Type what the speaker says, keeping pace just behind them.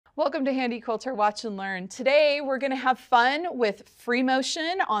Welcome to Handi Quilter Watch and Learn. Today we're going to have fun with free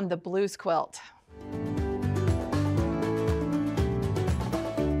motion on the Blues Quilt.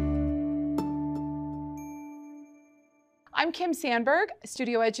 I'm Kim Sandberg,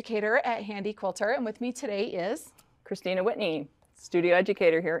 studio educator at Handi Quilter, and with me today is Kristina Whitney, studio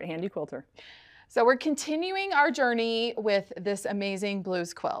educator here at Handi Quilter. So we're continuing our journey with this amazing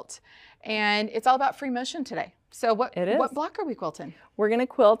blues quilt, and it's all about free motion today. So what block are we quilting? We're going to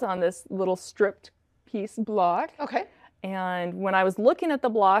quilt on this little stripped piece block. Okay. And when I was looking at the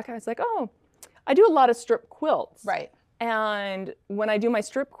block, I was like, oh, I do a lot of strip quilts. Right. And when I do my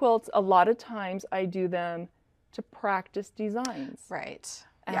strip quilts, a lot of times I do them to practice designs. Right.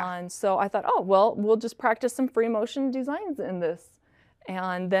 And so I thought, oh, well, we'll just practice some free motion designs in this.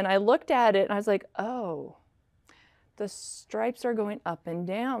 And then I looked at it and I was like, oh, the stripes are going up and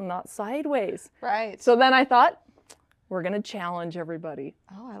down, not sideways. Right. So then I thought, we're going to challenge everybody.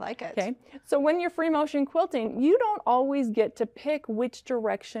 Oh, I like it. Okay. So when you're free motion quilting, you don't always get to pick which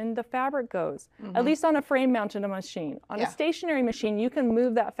direction the fabric goes, at least on a frame mounted machine. On a stationary machine, you can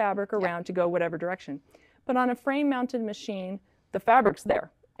move that fabric around to go whatever direction. But on a frame mounted machine, the fabric's there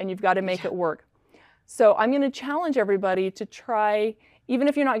and you've got to make it work. So I'm going to challenge everybody to try, even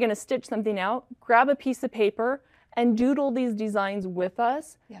if you're not going to stitch something out, grab a piece of paper and doodle these designs with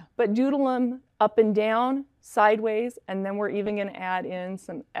us, but doodle them up and down, sideways, and then we're even going to add in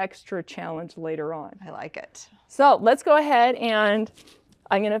some extra challenge later on. I like it. So let's go ahead and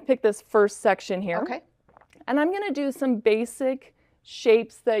I'm going to pick this first section here. Okay. And I'm going to do some basic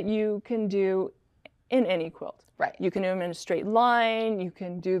shapes that you can do in any quilt. Right. You can do them in a straight line, you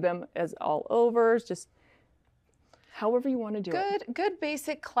can do them as all overs, just however you want to do it. Good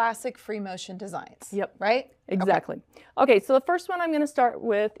basic classic free motion designs. Yep. Right? Exactly. Okay, so the first one I'm going to start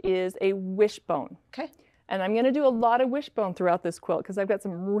with is a wishbone. Okay. And I'm going to do a lot of wishbone throughout this quilt because I've got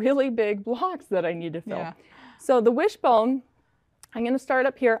some really big blocks that I need to fill. Yeah. So the wishbone, I'm going to start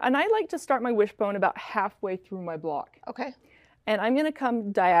up here, and I like to start my wishbone about halfway through my block. Okay. And I'm going to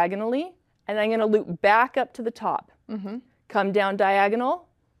come diagonally, and I'm going to loop back up to the top. Come down diagonal,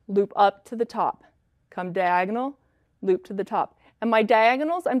 loop up to the top. Come diagonal, loop to the top. And my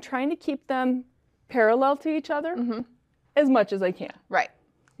diagonals, I'm trying to keep them parallel to each other as much as I can. Right.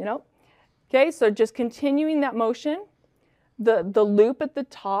 You know? Okay, so just continuing that motion. The loop at the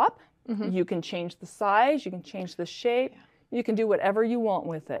top, you can change the size, you can change the shape, you can do whatever you want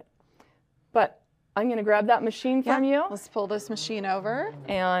with it. But I'm going to grab that machine from you. Let's pull this machine over.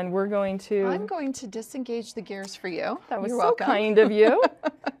 And we're going to... I'm going to disengage the gears for you. That was You're so welcome. kind of you.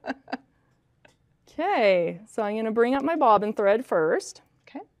 Okay, so I'm going to bring up my bobbin thread first.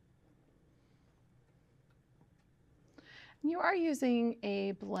 Okay. You are using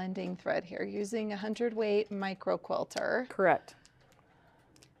a blending thread here, using a 100-weight micro quilter. Correct.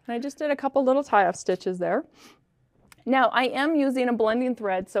 And I just did a couple little tie-off stitches there. Now, I am using a blending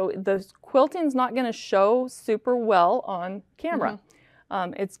thread, so the quilting's not going to show super well on camera.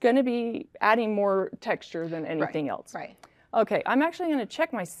 It's going to be adding more texture than anything else. Right. Okay, I'm actually going to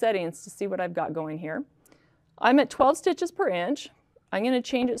check my settings to see what I've got going here. I'm at 12 stitches per inch. I'm going to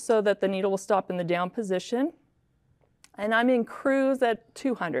change it so that the needle will stop in the down position. And I'm in cruise at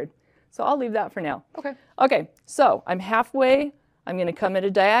 200. So I'll leave that for now. Okay. Okay, so I'm halfway. I'm going to come at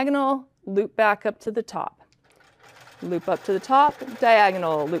a diagonal, loop back up to the top. Loop up to the top,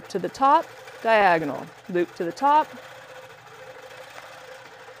 diagonal, loop to the top, diagonal, loop to the top.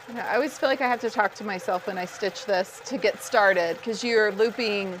 Yeah, I always feel like I have to talk to myself when I stitch this to get started, because you're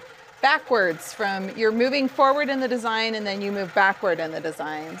looping backwards you're moving forward in the design and then you move backward in the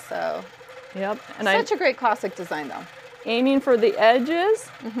design. So yep. And such a great classic design though. Aiming for the edges.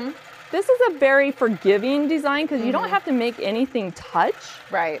 This is a very forgiving design because you don't have to make anything touch.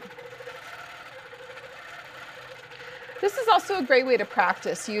 Right. This is also a great way to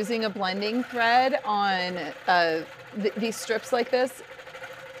practice using a blending thread on these strips like this.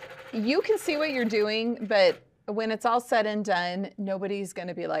 You can see what you're doing, but when it's all said and done, nobody's going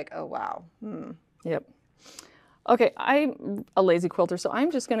to be like, oh, wow. Yep. Okay, I'm a lazy quilter, so I'm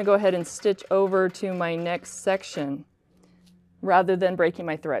just going to go ahead and stitch over to my next section rather than breaking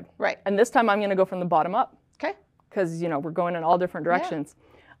my thread. Right. And this time I'm going to go from the bottom up. Okay. Because, you know, we're going in all different directions.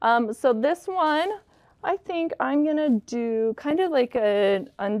 So this one, I think I'm going to do kind of like an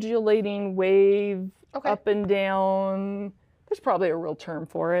undulating wave up and down. There's probably a real term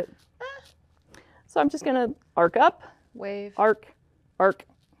for it. So I'm just going to arc up, wave, arc, arc.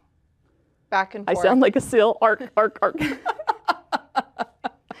 Back and forth. I sound like a seal. Arc, arc, arc.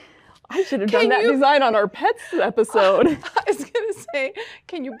 I should have done that design on our pets episode. I was going to say,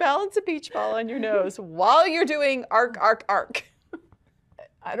 can you balance a beach ball on your nose while you're doing arc, arc, arc?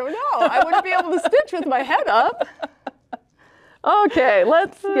 I don't know. I wouldn't be able to stitch with my head up. Okay,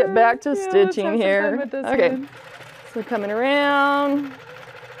 let's get back to stitching here. Okay, so coming around.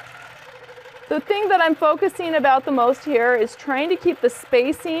 The thing that I'm focusing about the most here is trying to keep the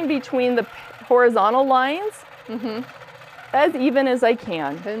spacing between the horizontal lines as even as I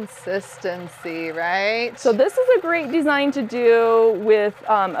can. Consistency, right? So this is a great design to do with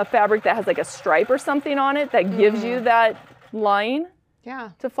a fabric that has like a stripe or something on it that gives you that line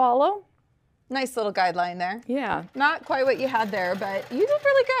to follow. Nice little guideline there. Yeah. Not quite what you had there, but you did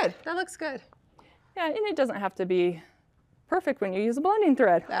really good. That looks good. Yeah, and it doesn't have to be perfect when you use a blending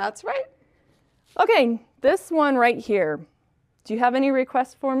thread. That's right. Okay, this one right here. Do you have any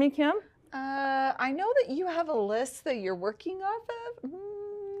requests for me, Kim? I know that you have a list that you're working off of.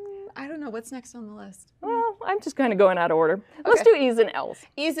 I don't know. What's next on the list? Well, I'm just kind of going out of order. Okay. Let's do E's and L's.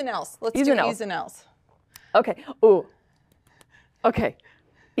 E's and L's. Let's do E's and L's. Okay. Ooh. Okay.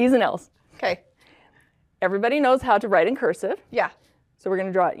 E's and L's. Okay. Everybody knows how to write in cursive. Yeah. So we're going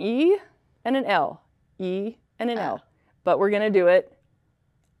to draw an E and an L. E and an L. But we're going to do it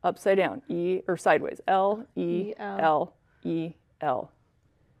upside down. E or sideways. L, E, L, E, L.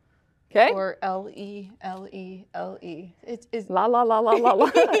 Okay? Or L-E, L-E, L-E. It is la la la la la la.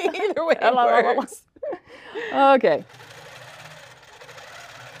 Either way it works. Okay.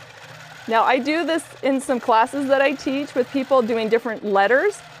 Now I do this in some classes that I teach with people doing different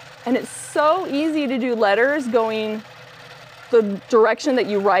letters, and it's so easy to do letters going the direction that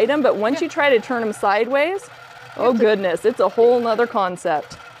you write them, but once you try to turn them sideways, oh goodness, it's a whole nother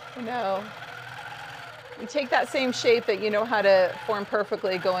concept. I know. You take that same shape that you know how to form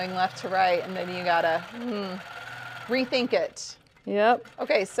perfectly going left to right, and then you gotta rethink it. Yep.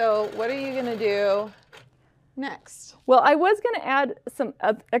 Okay, so what are you gonna do next? Well, I was gonna add some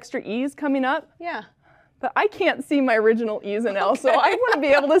extra E's coming up. Yeah. But I can't see my original E's and L's, so I wouldn't be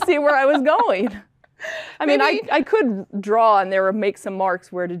able to see where I was going. I mean, I could draw and there would make some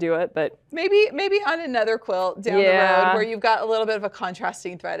marks where to do it, but maybe on another quilt down the road where you've got a little bit of a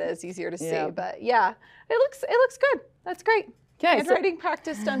contrasting thread, it's easier to see. But yeah, it looks good. That's great. Okay, handwriting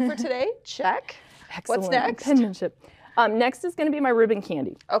practice done for today. Check. Excellent. What's next? Penmanship. Next is going to be my ribbon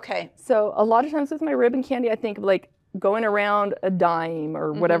candy. Okay. So a lot of times with my ribbon candy, I think of like going around a dime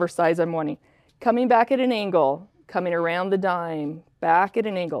or whatever size I'm wanting, coming back at an angle, coming around the dime, back at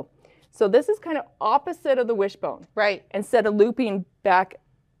an angle. So this is kind of opposite of the wishbone. Right. Instead of looping back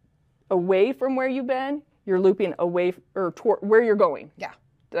away from where you've been, you're looping away or toward where you're going. Yeah.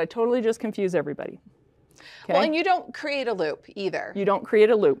 Did I totally just confuse everybody? Okay. Well, and you don't create a loop either. You don't create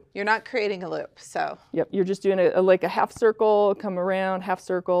a loop. You're not creating a loop, so. Yep, you're just doing like a half circle, come around, half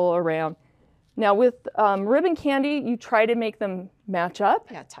circle, around. Now with ribbon candy, you try to make them match up.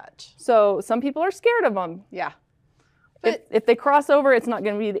 Yeah, touch. So some people are scared of them. Yeah. If they cross over, it's not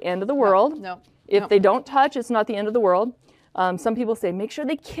going to be the end of the world. No. If they don't touch, it's not the end of the world. Some people say, make sure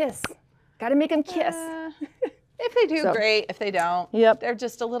they kiss. Got to make them kiss. If they do, great. If they don't, yep. They're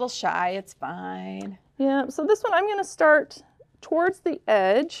just a little shy. It's fine. Yeah, so this one I'm going to start towards the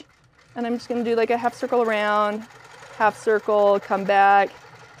edge, and I'm just going to do like a half circle around, half circle, come back.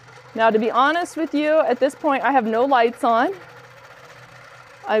 Now, to be honest with you, at this point, I have no lights on.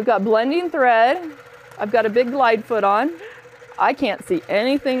 I've got blending thread. I've got a big glide foot on. I can't see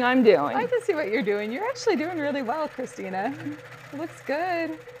anything I'm doing. I can see what you're doing. You're actually doing really well, Kristina. It looks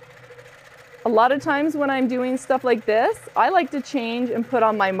good. A lot of times when I'm doing stuff like this, I like to change and put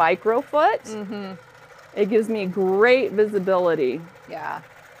on my micro foot. It gives me great visibility. Yeah.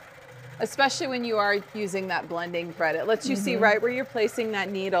 Especially when you are using that blending thread. It lets you see right where you're placing that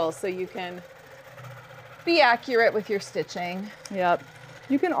needle so you can be accurate with your stitching. Yep.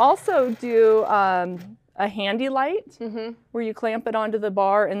 You can also do a handy light where you clamp it onto the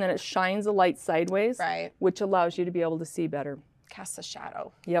bar and then it shines the light sideways, which allows you to be able to see better. Cast a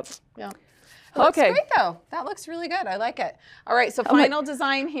shadow. Yep. Yeah. It looks great though. That looks really good. I like it. All right, so final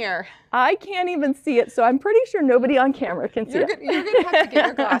design here. I can't even see it, so I'm pretty sure nobody on camera can see it. You're gonna have to get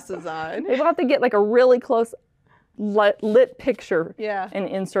your glasses on. We'll have to get like a really close lit picture and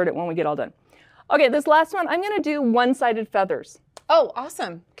insert it when we get all done. Okay, this last one, I'm gonna do one-sided feathers. Oh,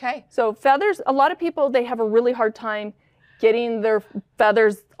 awesome. Okay. So feathers, a lot of people, they have a really hard time getting their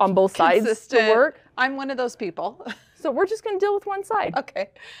feathers on both sides to work. I'm one of those people. So we're just going to deal with one side. Okay.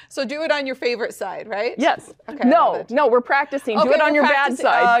 So do it on your favorite side, right? Yes. Okay. No, we're practicing. Okay, do it on your bad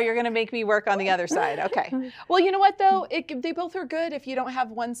side. Oh, you're going to make me work on the other side. Okay. Well, you know what though? They both are good if you don't have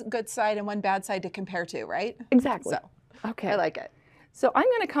one good side and one bad side to compare to, right? Exactly. So, okay. I like it. So I'm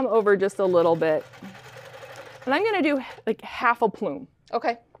going to come over just a little bit. And I'm going to do like half a plume.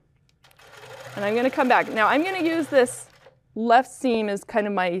 Okay. And I'm going to come back. Now I'm going to use this left seam is kind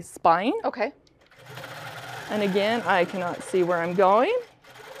of my spine. Okay. And again, I cannot see where I'm going.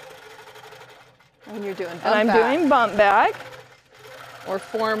 And you're doing bump And I'm back. doing bump back. Or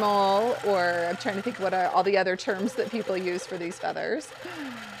formal, or I'm trying to think what are all the other terms that people use for these feathers.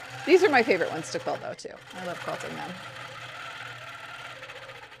 These are my favorite ones to quilt though too. I love quilting them.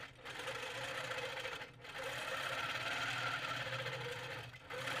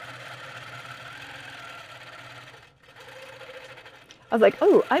 I was like,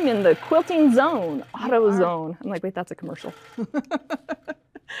 oh, I'm in the quilting zone, auto are. zone. I'm like, wait, that's a commercial.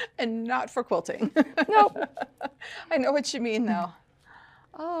 And not for quilting. Nope. I know what you mean though.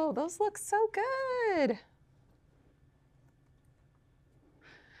 Oh, those look so good.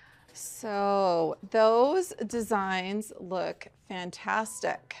 So those designs look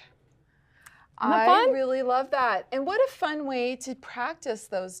fantastic. Isn't that I fun? really love that. And what a fun way to practice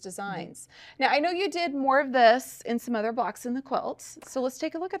those designs. Now, I know you did more of this in some other blocks in the quilt, so let's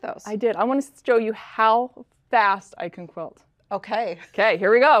take a look at those. I did. I want to show you how fast I can quilt. Okay. Okay,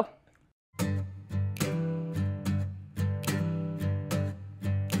 here we go.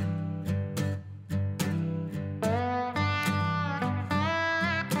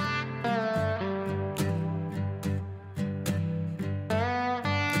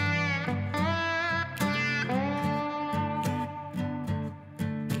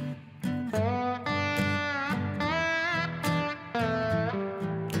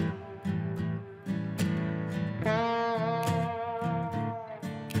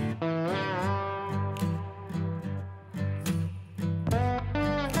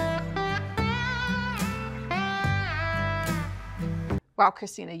 Wow,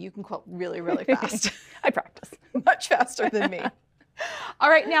 Kristina, you can quilt really, really fast. I practice. Much faster than me. All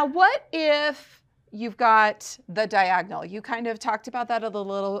right, now what if you've got the diagonal? You kind of talked about that a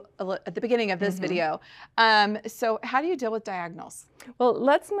little at the beginning of this video. So how do you deal with diagonals? Well,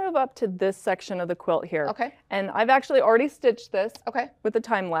 let's move up to this section of the quilt here. Okay. And I've actually already stitched this Okay. with the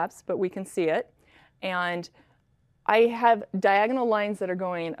time lapse, but we can see it. And I have diagonal lines that are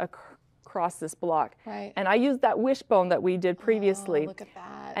going across this block. Right. And I used that wishbone that we did previously. Oh, look at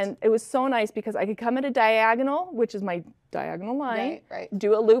that. And it was so nice because I could come at a diagonal, which is my diagonal line, right.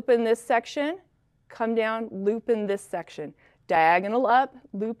 do a loop in this section, come down, loop in this section, diagonal up,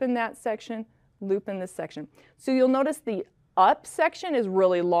 loop in that section, loop in this section. So you'll notice the up section is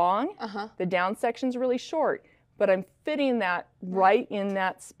really long, the down section is really short, but I'm fitting that right in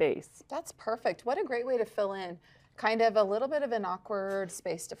that space. That's perfect. What a great way to fill in kind of a little bit of an awkward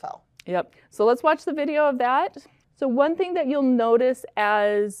space to fill. Yep. So let's watch the video of that. So one thing that you'll notice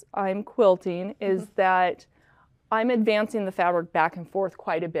as I'm quilting is that I'm advancing the fabric back and forth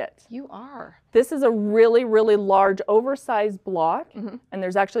quite a bit. You are. This is a really, really large oversized block, and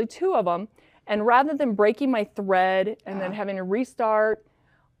there's actually two of them. And rather than breaking my thread and then having to restart,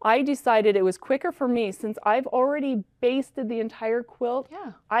 I decided it was quicker for me since I've already basted the entire quilt.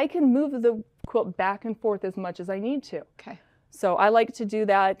 Yeah. I can move the quilt back and forth as much as I need to. Okay. So I like to do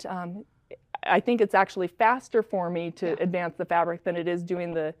that. I think it's actually faster for me to advance the fabric than it is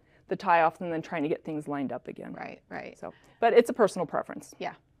doing the tie-offs and then trying to get things lined up again. Right, right. So, but it's a personal preference.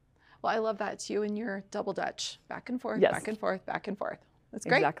 Yeah. Well, I love that. It's you and your double Dutch. Back and forth, Yes. back and forth, back and forth. That's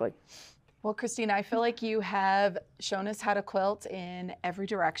great. Exactly. Well, Kristina, I feel like you have shown us how to quilt in every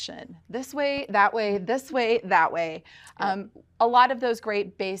direction. This way, that way, this way, that way. A lot of those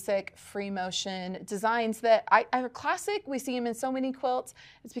great basic free motion designs that are classic. We see them in so many quilts.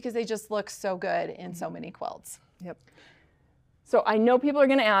 It's because they just look so good in so many quilts. Yep. So I know people are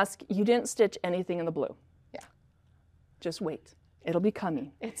going to ask, you didn't stitch anything in the blue. Yeah. Just wait. It'll be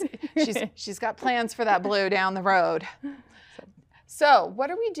coming. She's got plans for that blue down the road. So what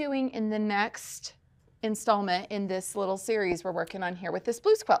are we doing in the next installment in this little series we're working on here with this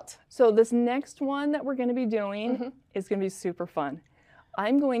Blues Quilt? So this next one that we're going to be doing is going to be super fun.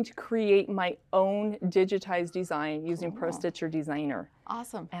 I'm going to create my own digitized design using Pro Stitcher Designer.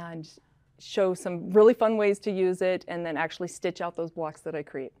 Awesome. And show some really fun ways to use it and then actually stitch out those blocks that I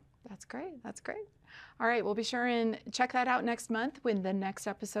create. That's great. That's great. All right, we'll be sure and check that out next month when the next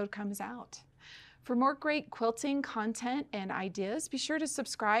episode comes out. For more great quilting content and ideas, be sure to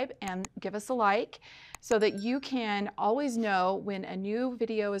subscribe and give us a like so that you can always know when a new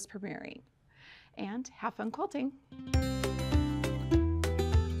video is premiering. And have fun quilting.